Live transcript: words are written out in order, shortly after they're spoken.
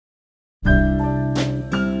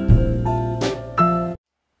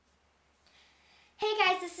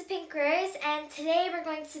to Pink Rose, and today we're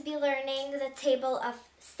going to be learning the table of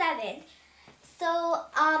 7. So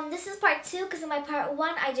this is part 2 because in my part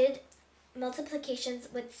 1 I did multiplications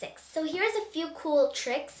with 6. So here's a few cool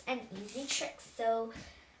tricks and easy tricks. So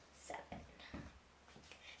 7.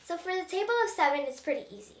 So for the table of 7, it's pretty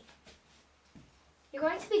easy. You're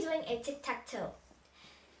going to be doing a tic-tac-toe.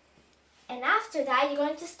 And after that, you're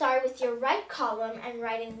going to start with your right column and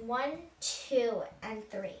writing 1, 2, and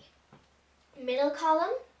 3. Middle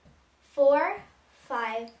column, 4,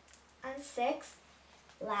 5, and 6.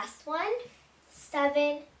 Last one,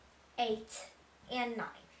 7, 8, and 9.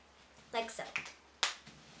 Like so.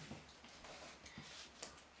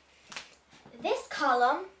 This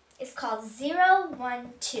column is called 0,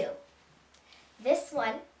 1, 2. This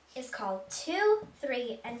one is called 2,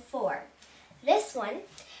 3, and 4. This one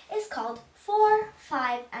is called 4,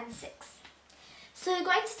 5, and 6. So you're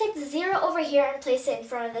going to take the 0 over here and place it in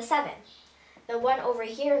front of the 7. The 1 over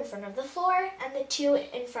here in front of the 4, and the 2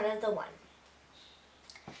 in front of the 1.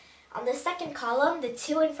 On the second column, the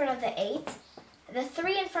 2 in front of the 8, the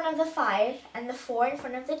 3 in front of the 5, and the 4 in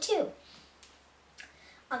front of the 2.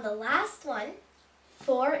 On the last one,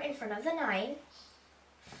 4 in front of the 9,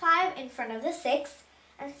 5 in front of the 6,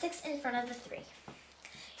 and 6 in front of the 3.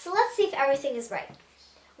 So let's see if everything is right.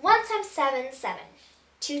 1 times 7, 7.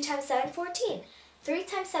 2 times 7, 14. 3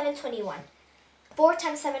 times 7, 21. 4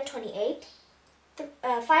 times 7, 28.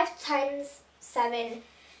 5 times 7,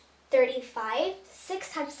 35.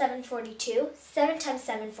 6 times 7, 42. 7 times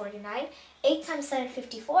 7, 49. 8 times 7,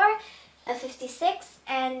 54. 56.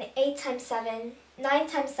 And 9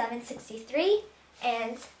 times 7, 63.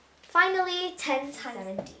 And finally, 10 times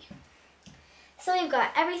 70. So you've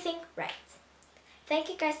got everything right. Thank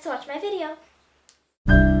you guys to watch my video.